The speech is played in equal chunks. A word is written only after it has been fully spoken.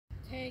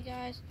Okay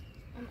guys,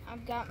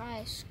 I've got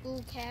my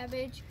school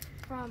cabbage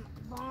from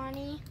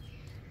Bonnie,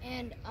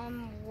 and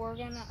we're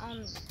gonna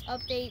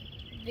update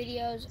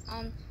videos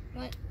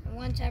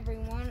once every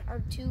 1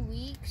 or 2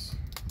 weeks.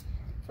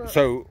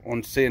 So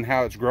on seeing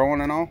how it's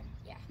growing and all?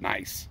 Yeah.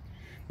 Nice.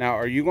 Now,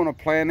 are you going to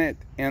plant it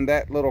in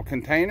that little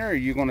container, or are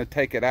you going to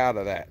take it out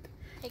of that?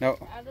 Take now,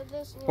 it out of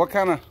this little...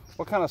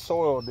 what kind of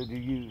soil did you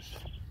use?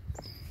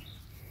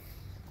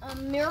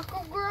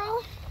 Miracle Grow.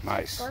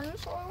 Nice. Garden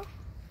soil.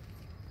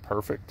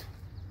 Perfect.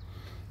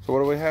 So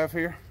what do we have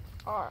here?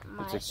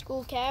 My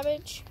school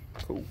cabbage.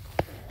 Cool.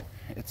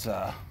 It's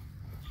a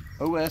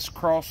OS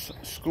Cross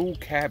school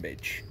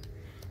cabbage.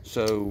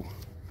 So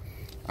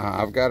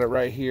I've got it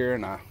right here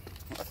in a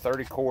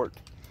 30 quart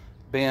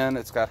bin.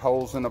 It's got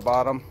holes in the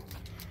bottom.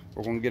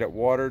 We're going to get it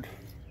watered.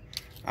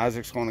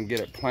 Isaac's going to get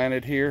it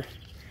planted here.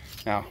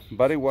 Now,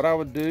 buddy, what I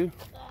would do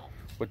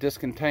with this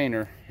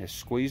container is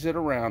squeeze it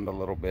around a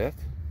little bit.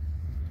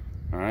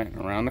 All right,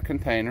 around the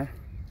container.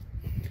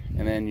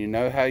 And then you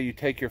know how you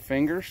take your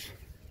fingers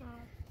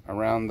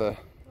around the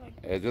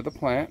edge of the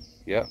plant.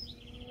 Yep.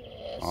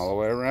 All the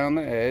way around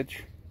the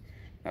edge.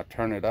 Now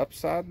turn it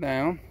upside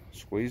down.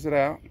 Squeeze it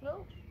out.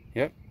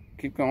 Yep.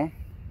 Keep going.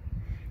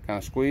 Kind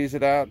of squeeze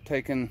it out,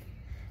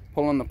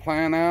 pulling the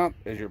plant out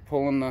as you're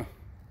pulling the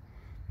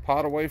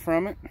pot away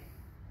from it.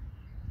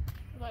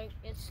 Like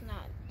it's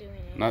not doing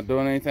anything. Not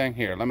doing anything.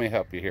 Here, let me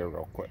help you here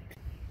real quick.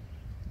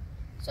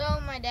 So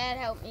my dad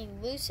helped me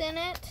loosen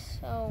it,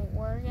 so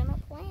we're gonna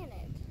plant it.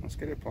 Let's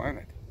get it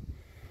planted.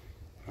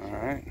 All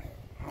right.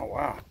 Oh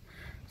wow,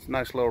 it's a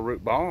nice little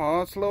root ball.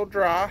 Oh, it's a little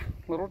dry.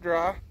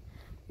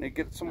 Need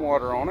to get some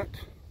water on it.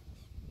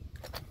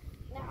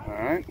 All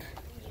right.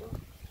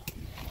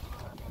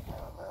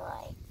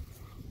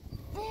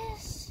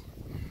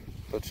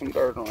 Put some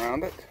dirt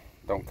around it.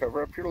 Don't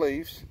cover up your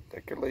leaves.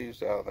 Take your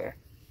leaves out of there.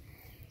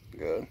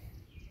 Good.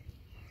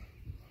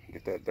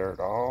 Get that dirt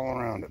all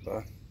around it,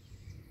 bud.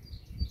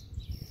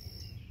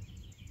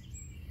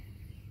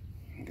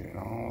 Get it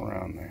all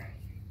around there.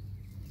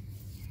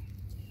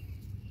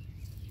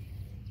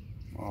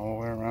 All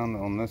the way around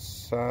on this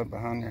side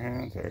behind your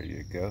hands. There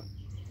you go.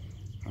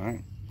 All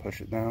right.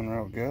 Push it down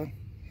real good.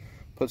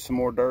 Put some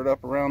more dirt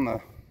up around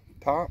the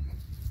top.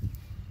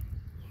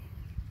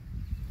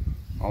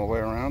 All the way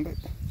around it.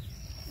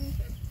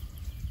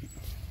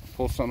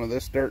 Pull some of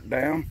this dirt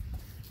down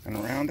and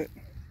around it.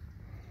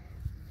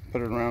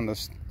 Put it around the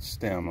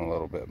stem a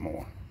little bit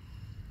more.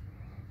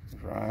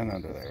 Right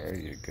under there. There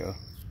you go.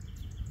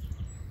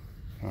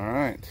 All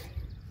right.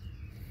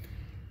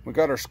 We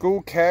got our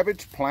school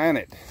cabbage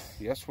planted.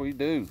 Yes, we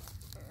do.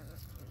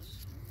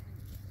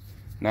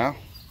 Now,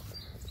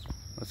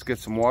 let's get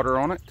some water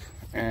on it.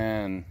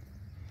 And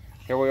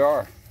here we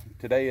are.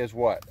 Today is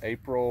what? May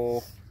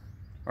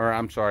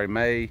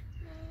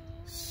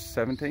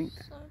 17th?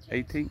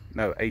 18th?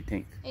 No,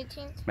 18th.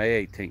 18th.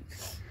 May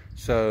 18th.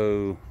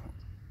 So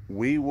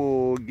we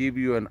will give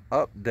you an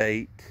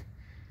update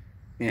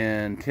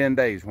in 10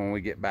 days when we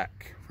get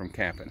back from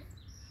camping.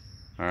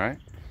 All right.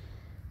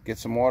 Get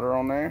some water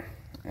on there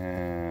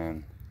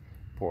and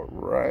pour it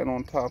right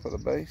on top of the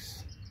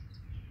base.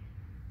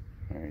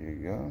 There you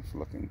go. It's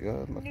looking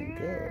good, looking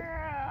good.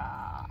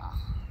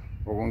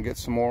 We're going to get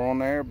some more on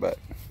there, but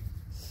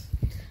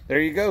there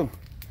you go.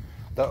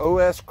 The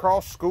OS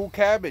Cross school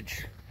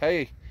cabbage.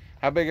 Hey,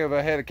 how big of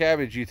a head of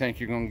cabbage do you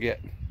think you're going to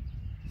get?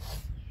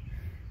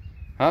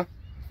 Huh?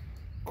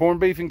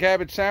 Corned beef and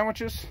cabbage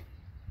sandwiches?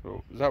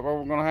 Is that what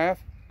we're going to have?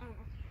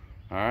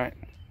 All right.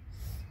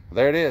 Well,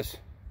 there it is.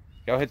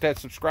 Y'all hit that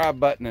subscribe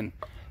button and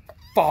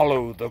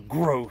follow the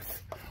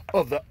growth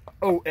of the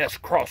OS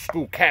Cross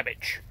school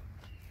cabbage.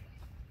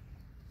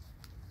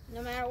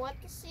 No matter what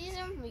the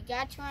season, we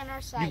got you on our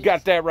side. You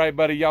got that right,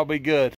 buddy. Y'all be good.